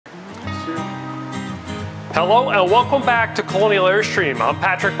Hello and welcome back to Colonial Airstream. I'm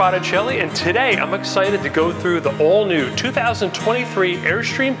Patrick Botticelli, and today I'm excited to go through the all-new 2023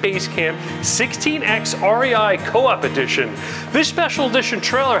 Airstream Basecamp 16X REI Co-op Edition. This special edition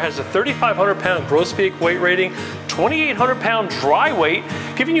trailer has a 3,500-pound gross vehicle weight rating, 2,800-pound dry weight,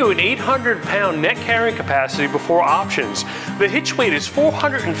 giving you an 800-pound net carrying capacity before options. The hitch weight is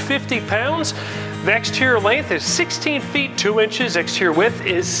 450 pounds. The exterior length is 16 feet 2 inches, exterior width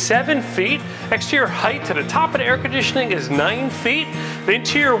is 7 feet, exterior height to the top of the air conditioning is 9 feet, the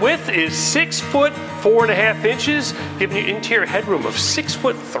interior width is 6 foot 4.5 inches, giving you interior headroom of 6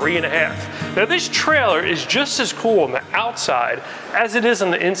 foot 3.5. Now this trailer is just as cool on the outside as it is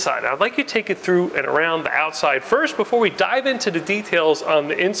on the inside. I'd like you to take it through and around the outside first before we dive into the details on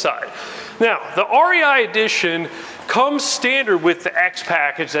the inside. Now, the REI edition comes standard with the X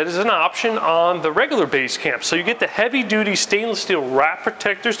package that is an option on the regular Basecamp. So you get the heavy duty stainless steel wrap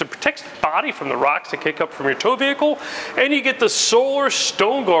protectors to protect the body from the rocks that kick up from your tow vehicle, and you get the solar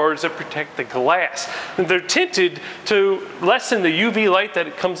stone guards that protect the glass. And they're tinted to lessen the UV light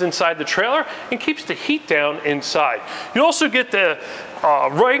that comes inside the trailer and keeps the heat down inside. You also get the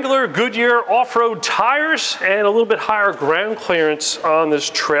regular Goodyear off-road tires and a little bit higher ground clearance on this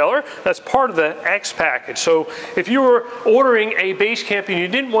trailer. That's part of the X package. So if you were ordering a Basecamp and you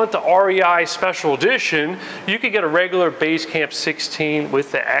didn't want the REI Special Edition, you could get a regular Basecamp 16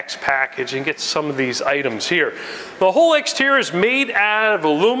 with the X package and get some of these items here. The whole exterior is made out of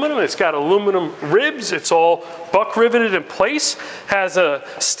aluminum. It's got aluminum ribs. It's all buck riveted in place. Has a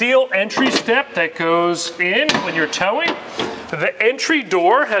steel entry step that goes in when you're towing. The entry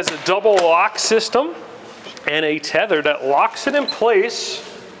door has a double lock system and a tether that locks it in place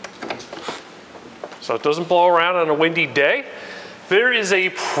so it doesn't blow around on a windy day. There is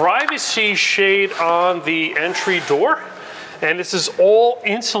a privacy shade on the entry door, and this is all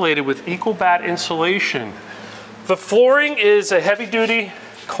insulated with EcoBat insulation. The flooring is a heavy-duty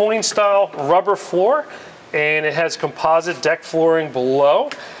coin style rubber floor, and it has composite deck flooring below.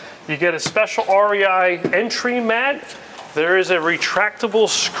 You get a special REI entry mat. There is a retractable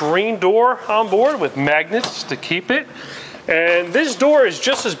screen door on board with magnets to keep it. And this door is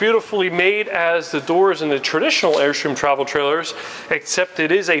just as beautifully made as the doors in the traditional Airstream travel trailers, except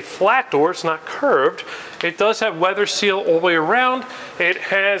it is a flat door, it's not curved. It does have weather seal all the way around. It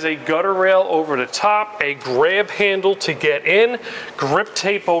has a gutter rail over the top, a grab handle to get in, grip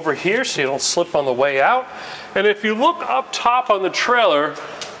tape over here so you don't slip on the way out. And if you look up top on the trailer,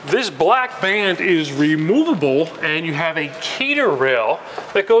 this black band is removable, and you have a Keter rail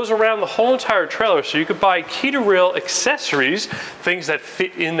that goes around the whole entire trailer. So you could buy Keter rail accessories, things that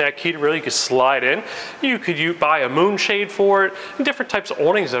fit in that Keter rail you could slide in. You could buy a moonshade for it, and different types of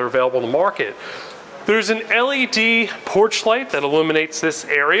awnings that are available in the market. There's an LED porch light that illuminates this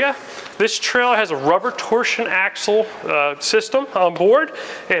area. This trailer has a rubber torsion axle system on board.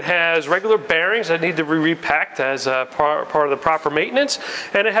 It has regular bearings that need to be repacked as part of the proper maintenance,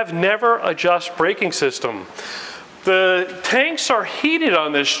 and it has never adjust braking system. The tanks are heated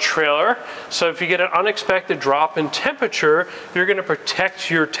on this trailer, so if you get an unexpected drop in temperature, you're going to protect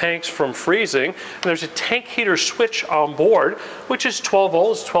your tanks from freezing. And there's a tank heater switch on board, which is 12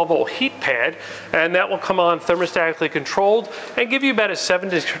 volts, 12-volt heat pad, and that will come on thermostatically controlled and give you about a 7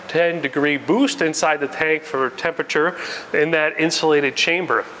 to 10 degree boost inside the tank for temperature in that insulated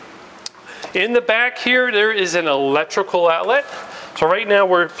chamber. In the back here, there is an electrical outlet. So right now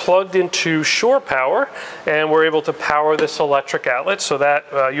we're plugged into shore power, and we're able to power this electric outlet so that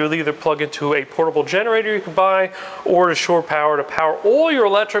you'll either plug into a portable generator you can buy or to shore power to power all your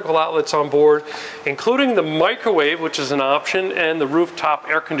electrical outlets on board, including the microwave, which is an option, and the rooftop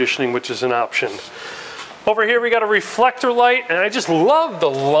air conditioning, which is an option. Over here we got a reflector light, and I just love the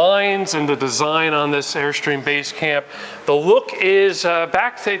lines and the design on this Airstream Basecamp. The look is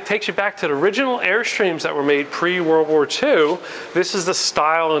takes you back to the original Airstreams that were made pre-World War II. This is the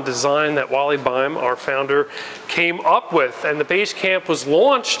style and design that Wally Beim, our founder, came up with. And the Basecamp was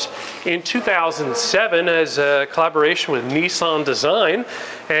launched in 2007 as a collaboration with Nissan Design,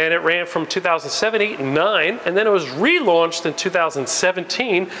 and it ran from 2007, 8, and 9, and then it was relaunched in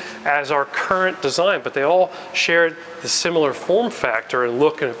 2017 as our current design, but they all shared the similar form factor and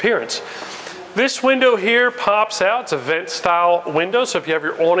look and appearance. This window here pops out. It's a vent style window, so if you have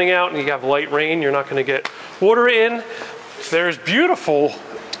your awning out and you have light rain, you're not going to get water in. There's beautiful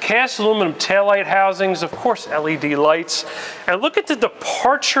cast aluminum taillight housings, of course LED lights, and look at the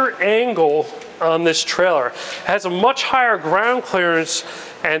departure angle on this trailer. It has a much higher ground clearance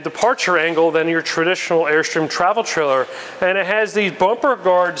and departure angle than your traditional Airstream travel trailer. And it has these bumper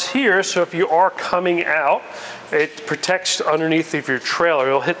guards here, so if you are coming out, it protects underneath of your trailer.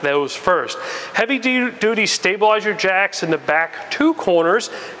 It'll hit those first. Heavy duty stabilizer jacks in the back 2 corners,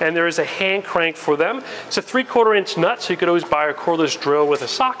 and there is a hand crank for them. It's a 3/4 inch nut, so you could always buy a cordless drill with a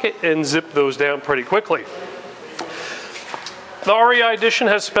socket and zip those down pretty quickly. The REI Edition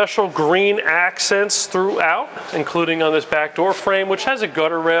has special green accents throughout, including on this back door frame, which has a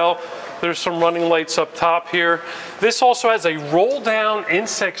gutter rail. There's some running lights up top here. This also has a roll-down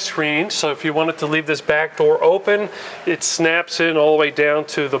insect screen, so if you wanted to leave this back door open, it snaps in all the way down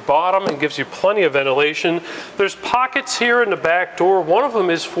to the bottom and gives you plenty of ventilation. There's pockets here in the back door. One of them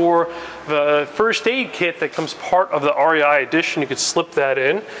is for the first aid kit that comes part of the REI Edition. You could slip that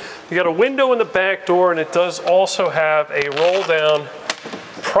in. You got a window in the back door, and it does also have a roll-down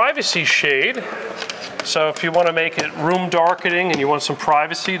privacy shade. So if you want to make it room darkening and you want some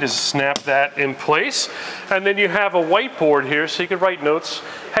privacy, just snap that in place. And then you have a whiteboard here, so you can write notes.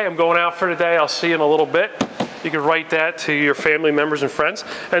 Hey, I'm going out for today. I'll see you in a little bit. You can write that to your family members and friends.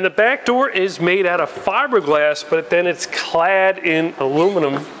 And the back door is made out of fiberglass, but then it's clad in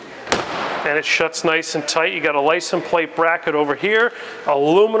aluminum. And it shuts nice and tight. You got a license plate bracket over here,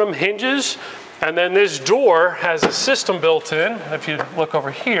 aluminum hinges, and then this door has a system built in. If you look over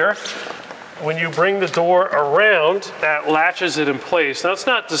here, when you bring the door around, that latches it in place. Now, it's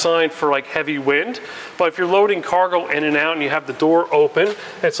not designed for like heavy wind, but if you're loading cargo in and out and you have the door open,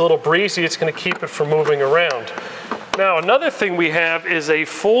 it's a little breezy, it's gonna keep it from moving around. Now, another thing we have is a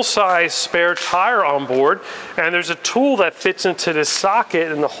full-size spare tire on board, and there's a tool that fits into this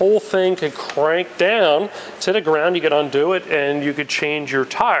socket, and the whole thing can crank down to the ground. You can undo it, and you could change your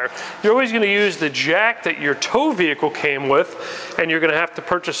tire. You're always going to use the jack that your tow vehicle came with, and you're going to have to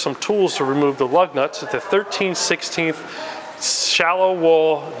purchase some tools to remove the lug nuts. It's a 13/16 shallow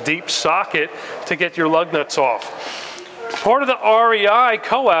wall deep socket to get your lug nuts off. Part of the REI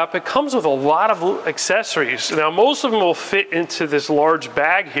Co-op, it comes with a lot of accessories. Now, most of them will fit into this large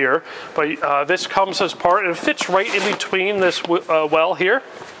bag here, but this comes as part, and it fits right in between this well here.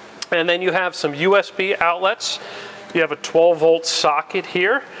 And then you have some USB outlets. You have a 12-volt socket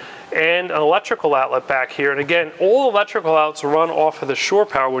here, and an electrical outlet back here. And again, all electrical outlets run off of the shore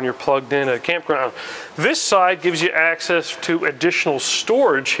power when you're plugged in at a campground. This side gives you access to additional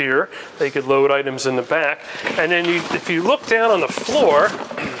storage here. They could load items in the back. And then if you look down on the floor,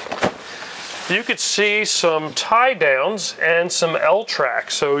 you could see some tie downs and some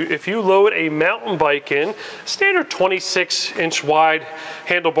L-tracks. So if you load a mountain bike in, standard 26-inch wide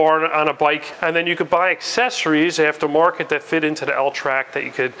handlebar on a bike, and then you could buy accessories aftermarket that fit into the L-track that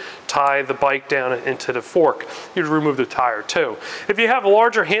you could tie the bike down into the fork. You'd remove the tire too. If you have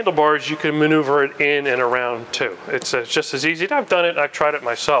larger handlebars, you can maneuver it in and around too. It's just as easy. I've done it, I've tried it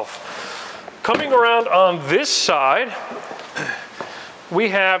myself. Coming around on this side, we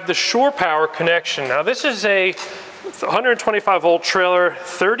have the shore power connection. Now, this is a 125 volt trailer,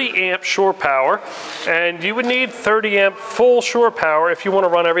 30 amp shore power, and you would need 30 amp full shore power if you want to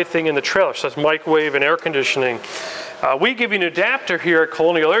run everything in the trailer, so that's microwave and air conditioning. We give you an adapter here at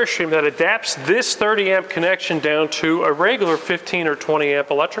Colonial Airstream that adapts this 30 amp connection down to a regular 15 or 20 amp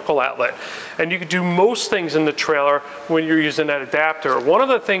electrical outlet. And you can do most things in the trailer when you're using that adapter. One of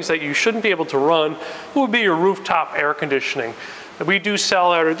the things that you shouldn't be able to run would be your rooftop air conditioning. We do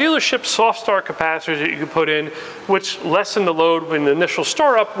sell at our dealership soft start capacitors that you can put in, which lessen the load when the initial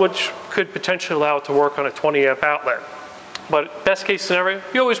startup, which could potentially allow it to work on a 20 amp outlet. But best case scenario,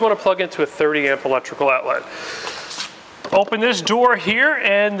 you always want to plug into a 30 amp electrical outlet. Open this door here,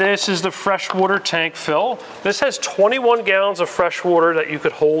 and this is the freshwater tank fill. This has 21 gallons of fresh water that you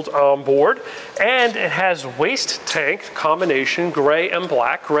could hold on board, and it has waste tank combination, gray and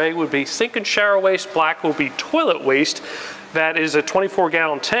black. Gray would be sink and shower waste, black will be toilet waste. That is a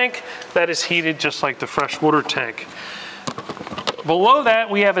 24-gallon tank that is heated just like the freshwater tank. Below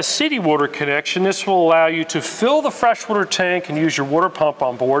that, we have a city water connection. This will allow you to fill the freshwater tank and use your water pump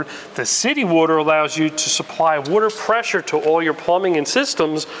on board. The city water allows you to supply water pressure to all your plumbing and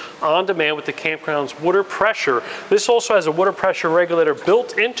systems on demand with the campground's water pressure. This also has a water pressure regulator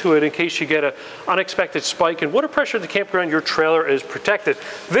built into it in case you get an unexpected spike in water pressure at the campground. Your trailer is protected.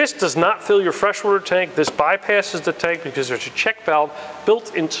 This does not fill your freshwater tank. This bypasses the tank because there's a check valve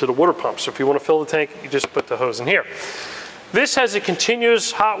built into the water pump. So if you want to fill the tank, you just put the hose in here. This has a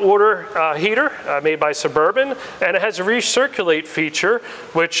continuous hot water heater made by Suburban, and it has a recirculate feature,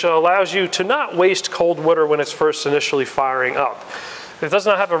 which allows you to not waste cold water when it's first initially firing up. It does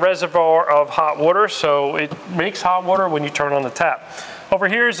not have a reservoir of hot water, so it makes hot water when you turn on the tap. Over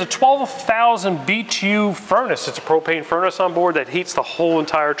here is a 12,000 BTU furnace. It's a propane furnace on board that heats the whole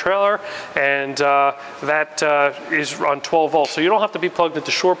entire trailer, and that is on 12 volts. So you don't have to be plugged into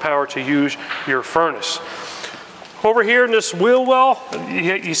shore power to use your furnace. Over here in this wheel well,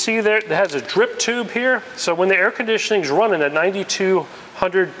 you see there it has a drip tube here. So when the air conditioning is running at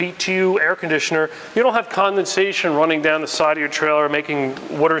 9200 BTU air conditioner, you don't have condensation running down the side of your trailer making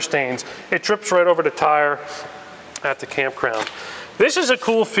water stains. It drips right over the tire at the campground. This is a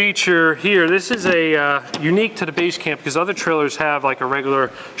cool feature here. This is a unique to the Basecamp because other trailers have like a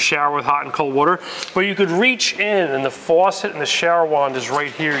regular shower with hot and cold water, but you could reach in and the faucet and the shower wand is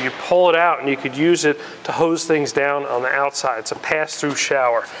right here. You pull it out and you could use it to hose things down on the outside. It's a pass-through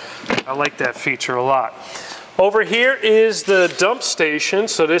shower. I like that feature a lot. Over here is the dump station.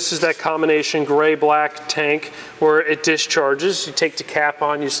 So this is that combination gray-black tank where it discharges. You take the cap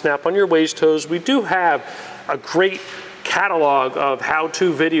on, you snap on your waste hose. We do have a great catalog of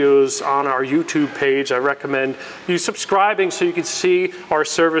how-to videos on our YouTube page. I recommend you subscribing so you can see our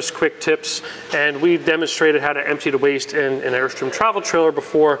service quick tips, and we've demonstrated how to empty the waste in an Airstream travel trailer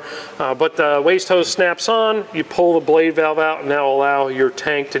before, but the waste hose snaps on, you pull the blade valve out and now allow your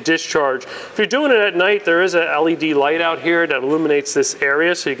tank to discharge. If you're doing it at night, there is a LED light out here that illuminates this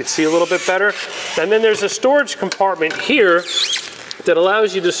area so you can see a little bit better. And then there's a storage compartment here that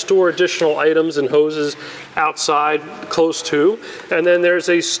allows you to store additional items and hoses outside close to. And then there's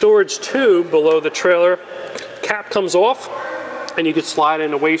a storage tube below the trailer. Cap comes off and you can slide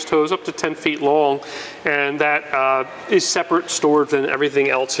in a waste hose up to 10 feet long, and that is separate stored than everything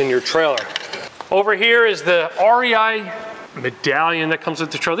else in your trailer. Over here is the REI medallion that comes with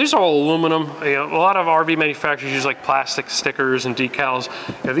the trailer. These are all aluminum. You know, a lot of RV manufacturers use like plastic stickers and decals.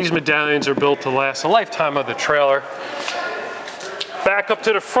 You know, these medallions are built to last a lifetime of the trailer. Back up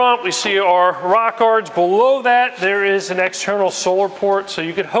to the front, we see our rock guards. Below that, there is an external solar port, so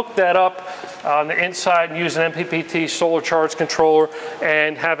you could hook that up on the inside and use an MPPT solar charge controller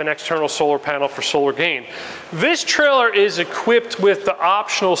and have an external solar panel for solar gain. This trailer is equipped with the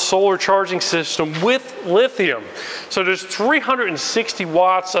optional solar charging system with lithium. So there's 360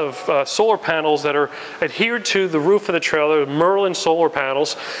 watts of solar panels that are adhered to the roof of the trailer, Merlin solar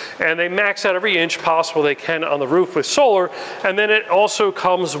panels, and they max out every inch possible they can on the roof with solar. And then it also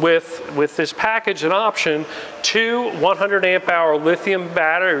comes with this package an option, 2 100 amp hour lithium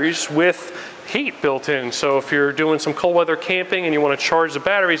batteries with heat built in. So if you're doing some cold weather camping and you want to charge the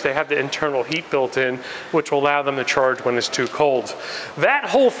batteries, they have the internal heat built in, which will allow them to charge when it's too cold. That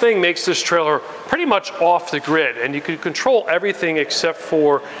whole thing makes this trailer pretty much off the grid, and you can control everything except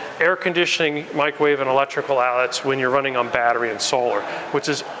for air conditioning, microwave, and electrical outlets when you're running on battery and solar, which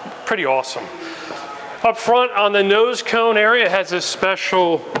is pretty awesome. Up front on the nose cone area, it has this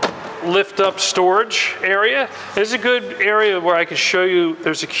special lift up storage area. This is a good area where I can show you,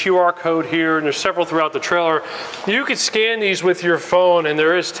 there's a QR code here and there's several throughout the trailer. You can scan these with your phone and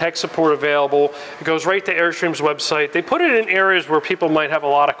there is tech support available. It goes right to Airstream's website. They put it in areas where people might have a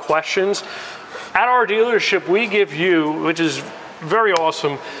lot of questions. At our dealership, we give you, which is very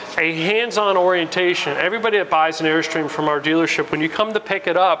awesome, a hands-on orientation. Everybody that buys an Airstream from our dealership, when you come to pick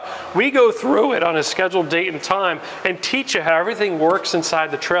it up, we go through it on a scheduled date and time and teach you how everything works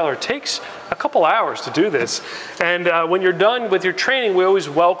inside the trailer. It takes a couple hours to do this. And when you're done with your training, we always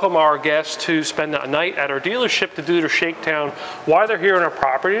welcome our guests to spend a night at our dealership to do their shakedown while they're here on our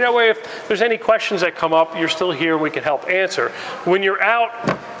property. That way, if there's any questions that come up, you're still here and we can help answer. When you're out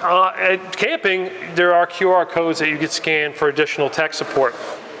at camping, there are QR codes that you can scan for additional tech support.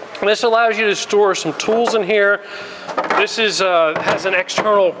 And this allows you to store some tools in here. This is has an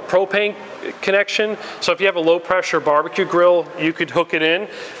external propane connection, so if you have a low pressure barbecue grill, you could hook it in.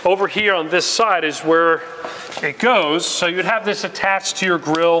 Over here on this side is where it goes, so you'd have this attached to your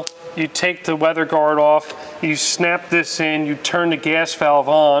grill. You take the weather guard off, you snap this in, you turn the gas valve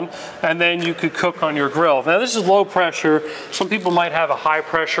on, and then you could cook on your grill. Now this is low pressure. Some people might have a high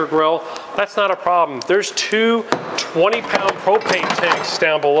pressure grill. That's not a problem. There's 2 20-pound propane tanks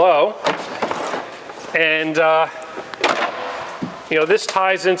down below, and you know, this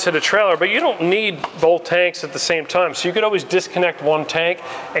ties into the trailer, but you don't need both tanks at the same time. So you could always disconnect one tank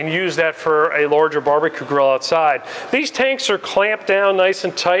and use that for a larger barbecue grill outside. These tanks are clamped down nice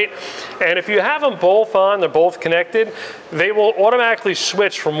and tight, and if you have them both on, they're both connected, they will automatically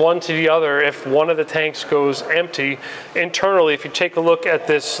switch from one to the other if one of the tanks goes empty. Internally, if you take a look at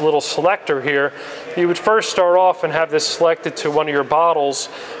this little selector here, you would first start off and have this selected to one of your bottles,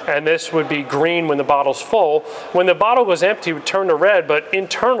 and this would be green when the bottle's full. When the bottle goes empty, you would turn the red, but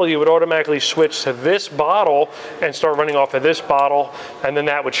internally you would automatically switch to this bottle and start running off of this bottle, and then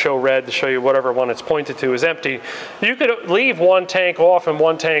that would show red to show you whatever one it's pointed to is empty. You could leave one tank off and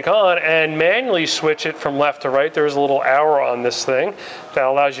one tank on and manually switch it from left to right. There's a little arrow on this thing that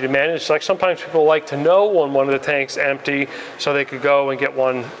allows you to manage. Like sometimes people like to know when one of the tanks empty so they could go and get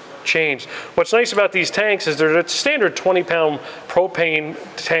one changed. What's nice about these tanks is they're the standard 20-pound propane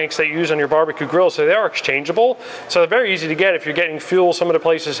tanks that you use on your barbecue grill, so they are exchangeable. So they're very easy to get if you're getting fuel. Some of the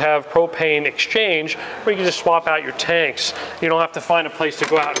places have propane exchange where you can just swap out your tanks. You don't have to find a place to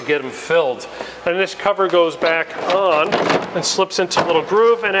go out and get them filled. And this cover goes back on and slips into a little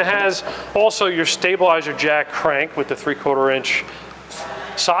groove, and it has also your stabilizer jack crank with the 3/4 inch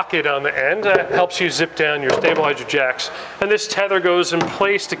socket on the end that helps you zip down your stabilizer jacks. And this tether goes in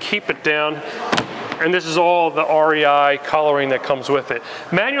place to keep it down. And this is all the REI coloring that comes with it.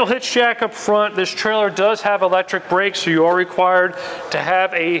 Manual hitch jack up front. This trailer does have electric brakes, so you are required to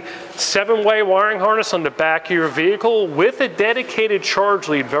have a 7-way wiring harness on the back of your vehicle with a dedicated charge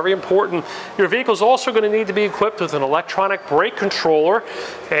lead. Very important. Your vehicle is also going to need to be equipped with an electronic brake controller.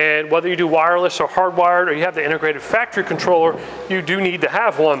 And whether you do wireless or hardwired, or you have the integrated factory controller, you do need to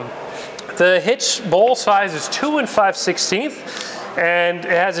have one. The hitch ball size is 2 5/16. And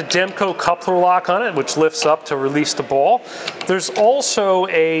it has a Demco coupler lock on it, which lifts up to release the ball. There's also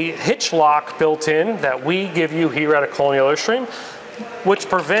a hitch lock built in that we give you here at a Colonial Airstream, which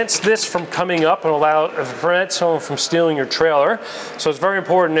prevents this from coming up and prevents someone from stealing your trailer. So it's very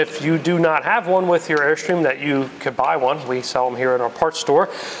important if you do not have one with your Airstream that you could buy one. We sell them here at our parts store.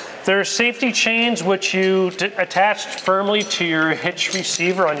 There's safety chains which you attach firmly to your hitch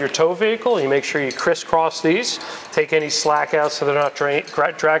receiver on your tow vehicle. You make sure you crisscross these, take any slack out so they're not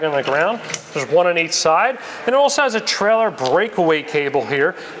dragging on the ground. There's one on each side. And it also has a trailer breakaway cable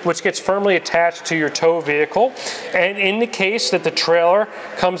here, which gets firmly attached to your tow vehicle. And in the case that the trailer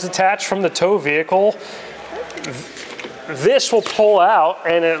comes detached from the tow vehicle, this will pull out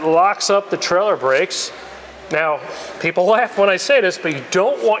and it locks up the trailer brakes. Now, people laugh when I say this, but you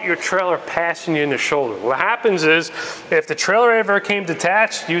don't want your trailer passing you in the shoulder. What happens is, if the trailer ever came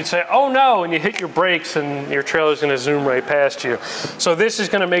detached, you'd say, oh no, and you hit your brakes and your trailer's gonna zoom right past you. So this is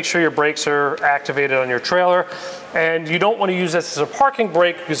gonna make sure your brakes are activated on your trailer. And you don't want to use this as a parking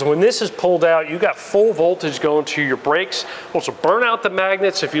brake, because when this is pulled out, you got full voltage going to your brakes. Also burn out the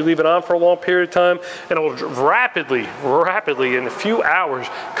magnets if you leave it on for a long period of time, and it will rapidly, in a few hours,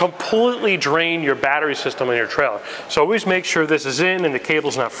 completely drain your battery system on your trailer. So always make sure this is in and the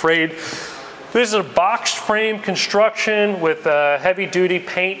cable's not frayed. This is a boxed frame construction with heavy duty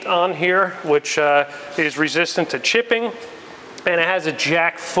paint on here, which is resistant to chipping. And it has a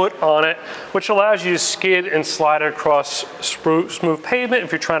jack foot on it, which allows you to skid and slide it across smooth pavement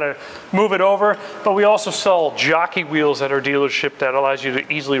if you're trying to move it over. But we also sell jockey wheels at our dealership that allows you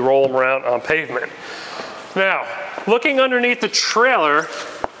to easily roll them around on pavement. Now, looking underneath the trailer,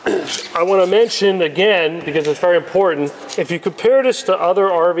 I want to mention again, because it's very important, if you compare this to other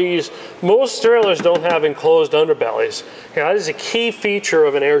RVs, most trailers don't have enclosed underbellies. That is a key feature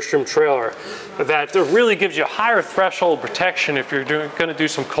of an Airstream trailer, that really gives you a higher threshold protection if you're going to do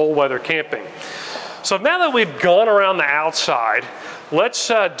some cold weather camping. So now that we've gone around the outside, let's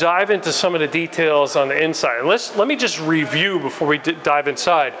dive into some of the details on the inside. Let me just review before we dive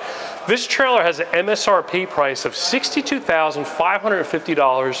inside. This trailer has an MSRP price of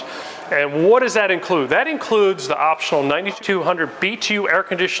 $62,550. And what does that include? That includes the optional 9200 BTU air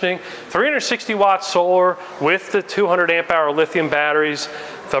conditioning, 360 watt solar with the 200 amp hour lithium batteries,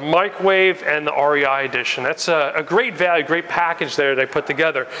 the microwave, and the REI edition. That's a great value, great package there they put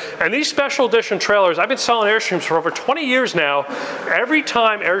together. And these special edition trailers, I've been selling Airstreams for over 20 years now. Every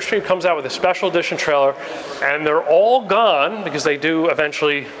time Airstream comes out with a special edition trailer, and they're all gone because they do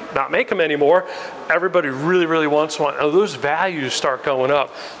eventually not make them anymore, everybody really wants one, and those values start going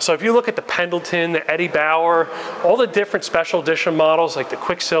up. So if you look at the Pendleton, the Eddie Bauer, all the different special edition models like the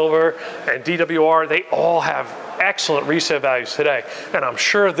Quicksilver and DWR, they all have excellent resale values today, and I'm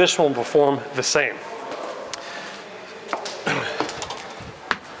sure this one will perform the same.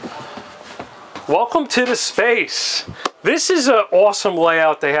 Welcome to the space. This is an awesome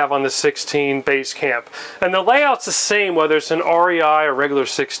layout they have on the 16 Basecamp, and the layout's the same whether it's an REI or regular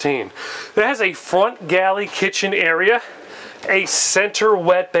 16. It has a front galley kitchen area, a center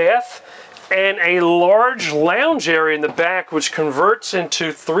wet bath, and a large lounge area in the back, which converts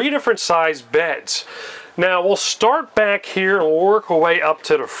into 3 different size beds. Now we'll start back here and we'll work our way up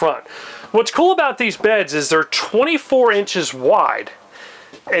to the front. What's cool about these beds is they're 24 inches wide,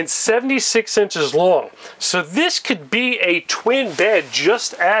 and 76 inches long. So this could be a twin bed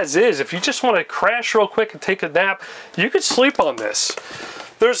just as is. If you just want to crash real quick and take a nap, you could sleep on this.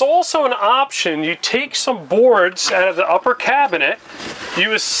 There's also an option. You take some boards out of the upper cabinet,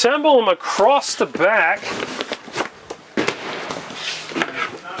 you assemble them across the back.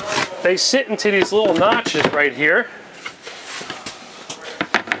 They sit into these little notches right here.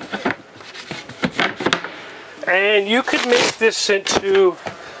 And you could make this into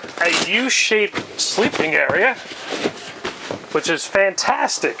a U-shaped sleeping area, which is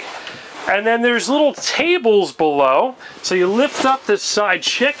fantastic. And then there's little tables below. So you lift up this side.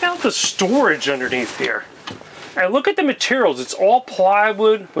 Check out the storage underneath here. And look at the materials. It's all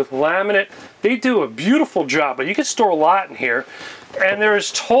plywood with laminate. They do a beautiful job, but you can store a lot in here. And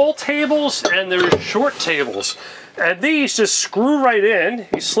there's tall tables and there's short tables. And these just screw right in.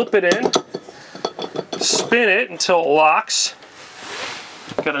 You slip it in, spin it until it locks.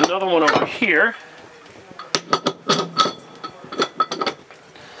 Got another one over here.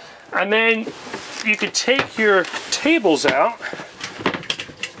 And then you could take your tables out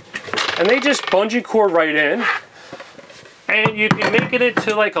and they just bungee cord right in. And you can make it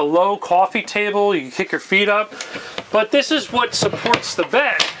into like a low coffee table. You can kick your feet up. But this is what supports the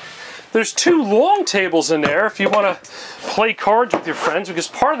bed. There's two long tables in there if you want to play cards with your friends, because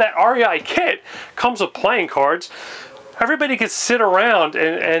part of that REI kit comes with playing cards. Everybody can sit around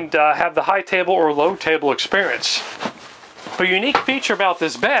and have the high table or low table experience. A unique feature about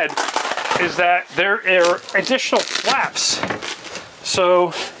this bed is that there are additional flaps.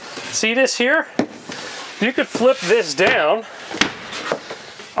 So, see this here? You could flip this down.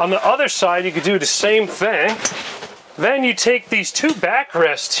 On the other side, you could do the same thing. Then you take these two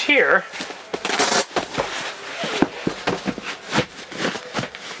backrests here,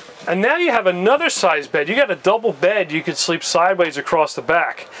 and now you have another size bed. You got a double bed. You could sleep sideways across the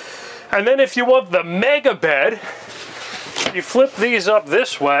back. And then if you want the mega bed, you flip these up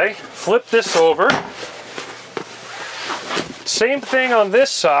this way, flip this over. Same thing on this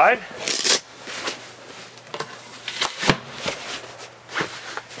side.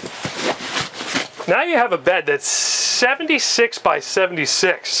 Now you have a bed that's 76 by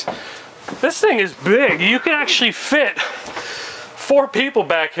 76. This thing is big. You can actually fit 4 people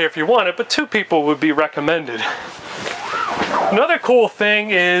back here if you want it, but 2 people would be recommended. Another cool thing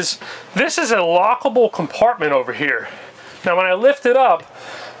is this is a lockable compartment over here. Now when I lift it up,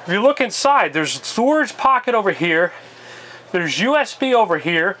 if you look inside, there's a storage pocket over here. There's USB over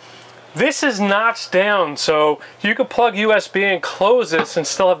here. This is notched down, so you can plug USB and close this and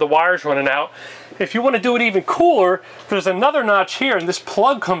still have the wires running out. If you want to do it even cooler, there's another notch here and this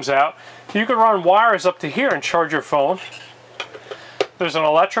plug comes out. You can run wires up to here and charge your phone. There's an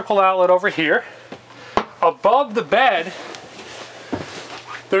electrical outlet over here. Above the bed,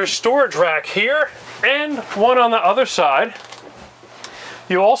 there's a storage rack here and one on the other side.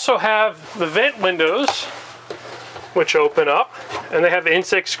 You also have the vent windows, which open up, and they have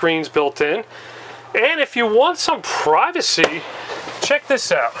insect screens built in. And if you want some privacy, check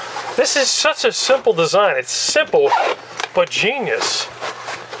this out. This is such a simple design. It's simple, but genius.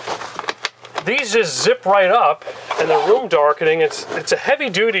 These just zip right up, and the room darkening, it's a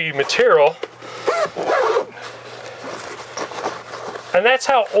heavy-duty material. And that's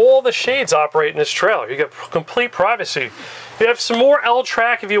how all the shades operate in this trailer. You get complete privacy. You have some more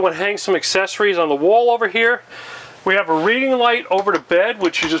L-track if you want to hang some accessories on the wall over here. We have a reading light over the bed,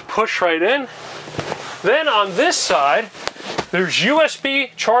 which you just push right in. Then on this side, there's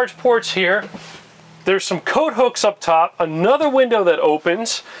USB charge ports here. There's some coat hooks up top, another window that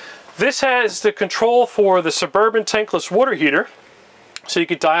opens. This has the control for the Suburban tankless water heater, so you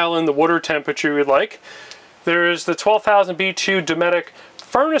could dial in the water temperature you'd like. There's the 12,000 BTU Dometic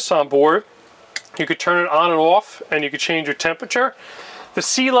furnace on board. You could turn it on and off, and you could change your temperature. The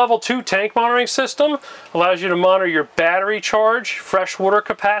Sea Level 2 tank monitoring system allows you to monitor your battery charge, fresh water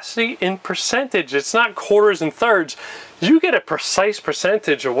capacity in percentage. It's not quarters and thirds. You get a precise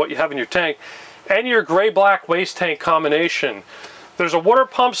percentage of what you have in your tank, and your gray-black waste tank combination. There's a water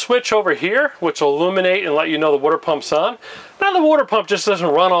pump switch over here, which will illuminate and let you know the water pump's on. Now the water pump just doesn't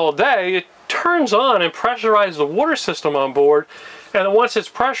run all day. It turns on and pressurizes the water system on board, and then once it's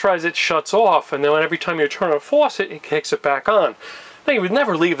pressurized, it shuts off, and then every time you turn on a faucet, it kicks it back on. Now you would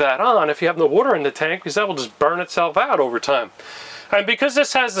never leave that on if you have no water in the tank, because that will just burn itself out over time. And because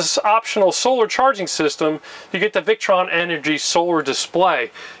this has this optional solar charging system, you get the Victron Energy solar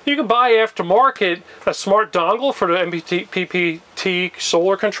display. You can buy aftermarket a smart dongle for the MPPT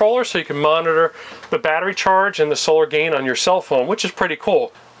solar controller, so you can monitor the battery charge and the solar gain on your cell phone, which is pretty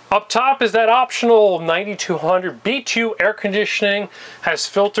cool. Up top is that optional 9200 B2 air conditioning. Has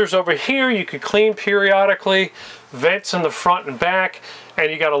filters over here you can clean periodically, vents in the front and back,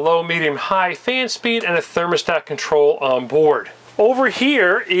 and you got a low, medium, high fan speed and a thermostat control on board. Over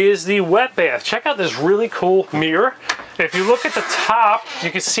here is the wet bath. Check out this really cool mirror. If you look at the top,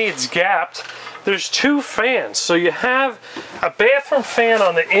 you can see it's gapped. There's two fans. So you have a bathroom fan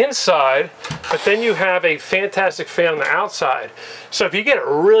on the inside, but then you have a fantastic fan on the outside. So if you get it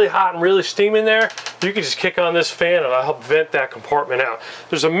really hot and really steamy in there, you can just kick on this fan and it'll help vent that compartment out.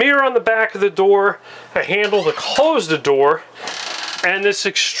 There's a mirror on the back of the door, a handle to close the door, and this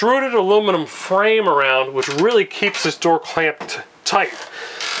extruded aluminum frame around, which really keeps this door clamped tight.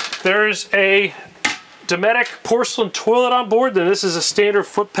 There's a Dometic porcelain toilet on board. Then this is a standard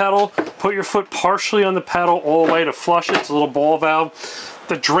foot pedal. Put your foot partially on the pedal all the way to flush it. It's a little ball valve.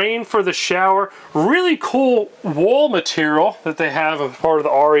 The drain for the shower. Really cool wall material that they have as part of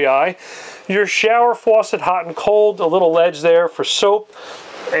the REI. Your shower faucet, hot and cold. A little ledge there for soap.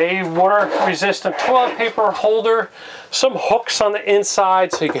 A water-resistant toilet paper holder. Some hooks on the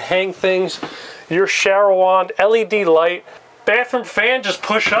inside so you can hang things. Your shower wand, LED light. Bathroom fan, just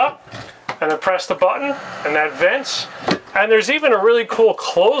push up and then press the button and that vents. And there's even a really cool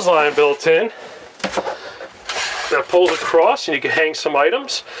clothesline built in that pulls across and you can hang some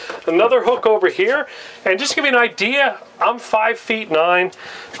items. Another hook over here, and just to give you an idea, I'm 5'9".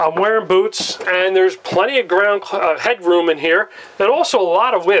 I'm wearing boots, and there's plenty of ground headroom in here, and also a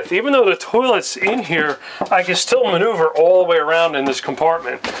lot of width. Even though the toilet's in here, I can still maneuver all the way around in this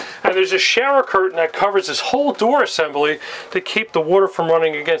compartment. And there's a shower curtain that covers this whole door assembly to keep the water from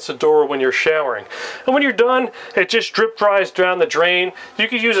running against the door when you're showering. And when you're done, it just drip dries down the drain. You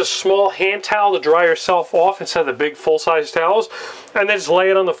could use a small hand towel to dry yourself off instead of the big full-size towels, and then just lay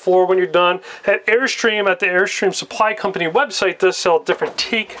it on the floor when you're done. At Airstream, at the Airstream Supply Company website, does sell different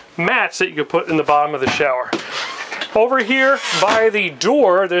teak mats that you can put in the bottom of the shower. Over here by the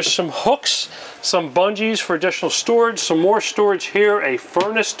door, there's some hooks, some bungees for additional storage, some more storage here, a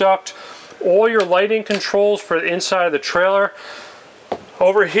furnace duct, all your lighting controls for the inside of the trailer.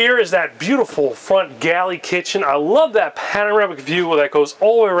 Over here is that beautiful front galley kitchen. I love that panoramic view that goes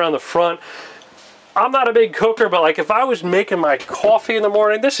all the way around the front. I'm not a big cooker, but like if I was making my coffee in the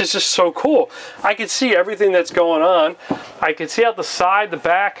morning, this is just so cool. I can see everything that's going on. I can see out the side, the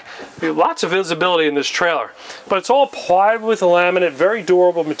back. Lots of visibility in this trailer. But it's all plywood with laminate, very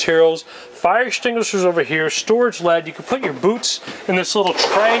durable materials. Fire extinguishers over here, storage lead. You can put your boots in this little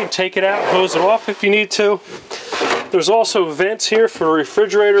tray and take it out, hose it off if you need to. There's also vents here for a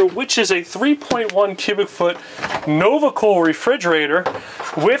refrigerator, which is a 3.1 cubic foot NovaCool refrigerator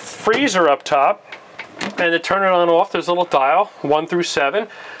with freezer up top. And to turn it on and off, there's a little dial, 1 through 7.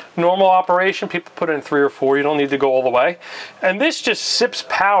 Normal operation, people put in 3 or 4. You don't need to go all the way. And this just sips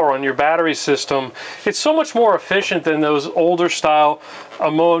power on your battery system. It's so much more efficient than those older style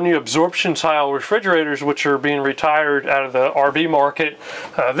ammonia absorption style refrigerators, which are being retired out of the RV market.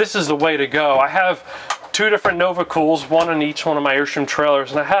 This is the way to go. I have 2 different NovaCools, one on each one of my Airstream trailers,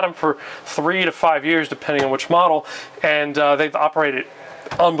 and I had them for 3 to 5 years, depending on which model, and they've operated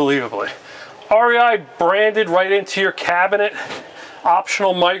unbelievably. REI branded right into your cabinet.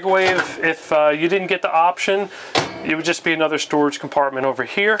 Optional microwave. If you didn't get the option, it would just be another storage compartment over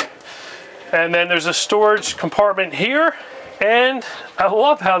here. And then there's a storage compartment here. And I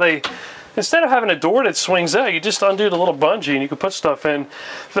love how they, instead of having a door that swings out, you just undo the little bungee and you can put stuff in.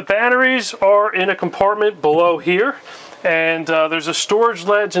 The batteries are in a compartment below here. And there's a storage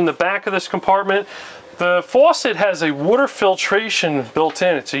ledge in the back of this compartment. The faucet has a water filtration built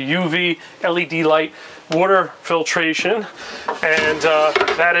in. It's a UV LED light water filtration, and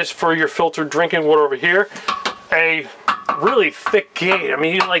that is for your filtered drinking water over here. A really thick gate. I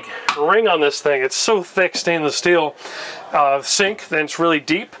mean, you like ring on this thing. It's so thick, stainless steel sink, then it's really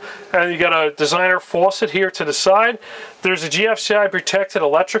deep. And you got a designer faucet here to the side. There's a GFCI protected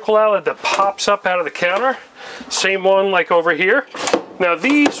electrical outlet that pops up out of the counter. Same one like over here. Now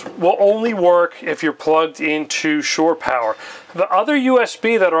these will only work if you're plugged into shore power. The other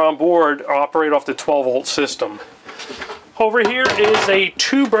USB that are on board operate off the 12-volt system. Over here is a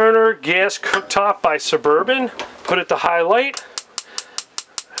 2-burner gas cooktop by Suburban. Put it to high light.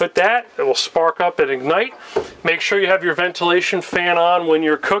 Hit that, it will spark up and ignite. Make sure you have your ventilation fan on when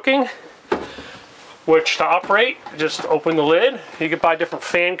you're cooking. Which to operate, just open the lid. You can buy different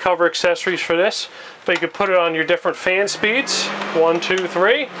fan cover accessories for this, but you can put it on your different fan speeds. 1, 2,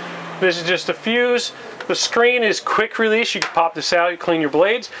 3. This is just a fuse. The screen is quick release. You can pop this out, you clean your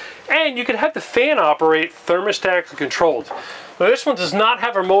blades, and you can have the fan operate thermostatically controlled. Now this one does not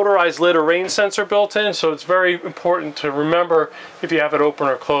have a motorized lid or rain sensor built in, so it's very important to remember if you have it open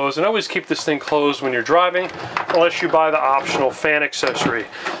or closed. And always keep this thing closed when you're driving, unless you buy the optional fan accessory.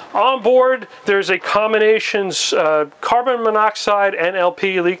 On board, there's a combination carbon monoxide and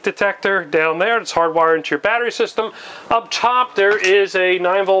LP leak detector down there. It's hardwired into your battery system. Up top, there is a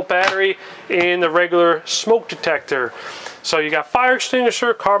 9-volt battery in the regular smoke detector. So you got fire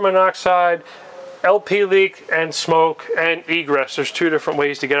extinguisher, carbon monoxide, LP leak, and smoke, and egress. There's 2 different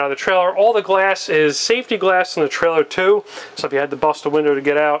ways to get out of the trailer. All the glass is safety glass in the trailer too, so if you had to bust a window to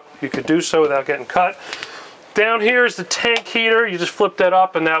get out, you could do so without getting cut. Down here is the tank heater. You just flip that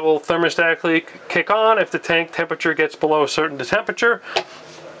up and that will thermostatically kick on if the tank temperature gets below a certain temperature.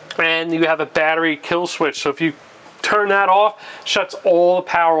 And you have a battery kill switch, so if you turn that off, shuts all the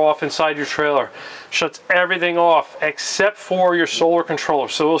power off inside your trailer. Shuts everything off except for your solar controller.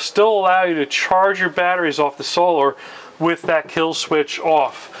 So it will still allow you to charge your batteries off the solar with that kill switch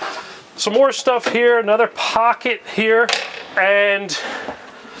off. Some more stuff here, another pocket here, and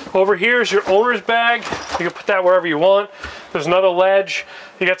over here is your owner's bag. You can put that wherever you want. There's another ledge.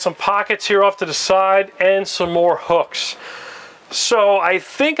 You got some pockets here off to the side and some more hooks. So I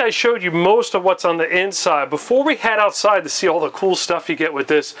think I showed you most of what's on the inside. Before we head outside to see all the cool stuff you get with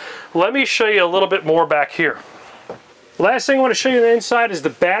this, let me show you a little bit more back here. Last thing I want to show you on the inside is the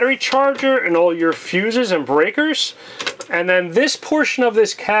battery charger and all your fuses and breakers. And then this portion of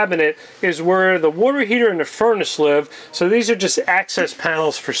this cabinet is where the water heater and the furnace live. So these are just access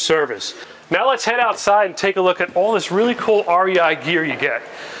panels for service. Now let's head outside and take a look at all this really cool REI gear you get.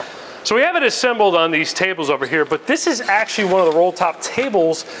 So we have it assembled on these tables over here, but this is actually one of the roll top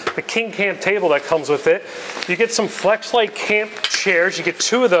tables, the King Camp table that comes with it. You get some FlexLight camp chairs, you get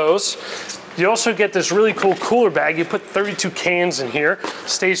 2 of those. You also get this really cool cooler bag. You put 32 cans in here,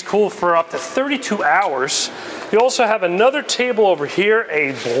 stays cool for up to 32 hours. You also have another table over here,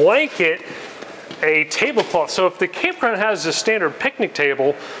 a blanket, a tablecloth. So if the campground has a standard picnic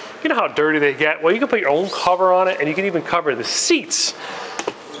table, you know how dirty they get. Well, you can put your own cover on it, and you can even cover the seats.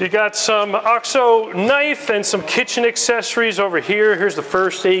 You got some OXO knife and some kitchen accessories over here. Here's the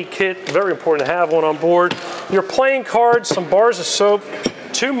first aid kit. Very important to have one on board. Your playing cards, some bars of soap,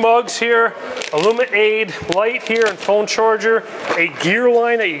 2 mugs here, Illuminaid light here and phone charger, a gear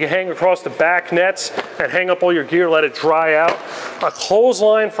line that you can hang across the back nets and hang up all your gear, let it dry out, a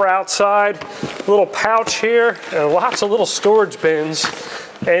clothesline for outside, a little pouch here, and lots of little storage bins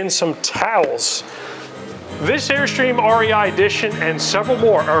and some towels. This Airstream REI Edition and several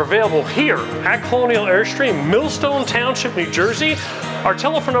more are available here at Colonial Airstream, Millstone Township, New Jersey. Our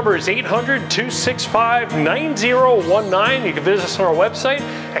telephone number is 800-265-9019. You can visit us on our website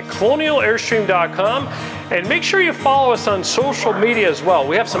at colonialairstream.com. And make sure you follow us on social media as well.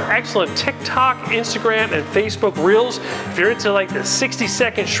 We have some excellent TikTok, Instagram, and Facebook Reels. If you're into like the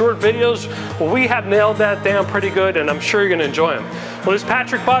 60-second short videos, well, we have nailed that down pretty good, and I'm sure you're gonna enjoy them. Well, this is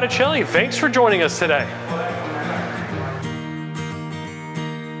Patrick Botticelli. Thanks for joining us today.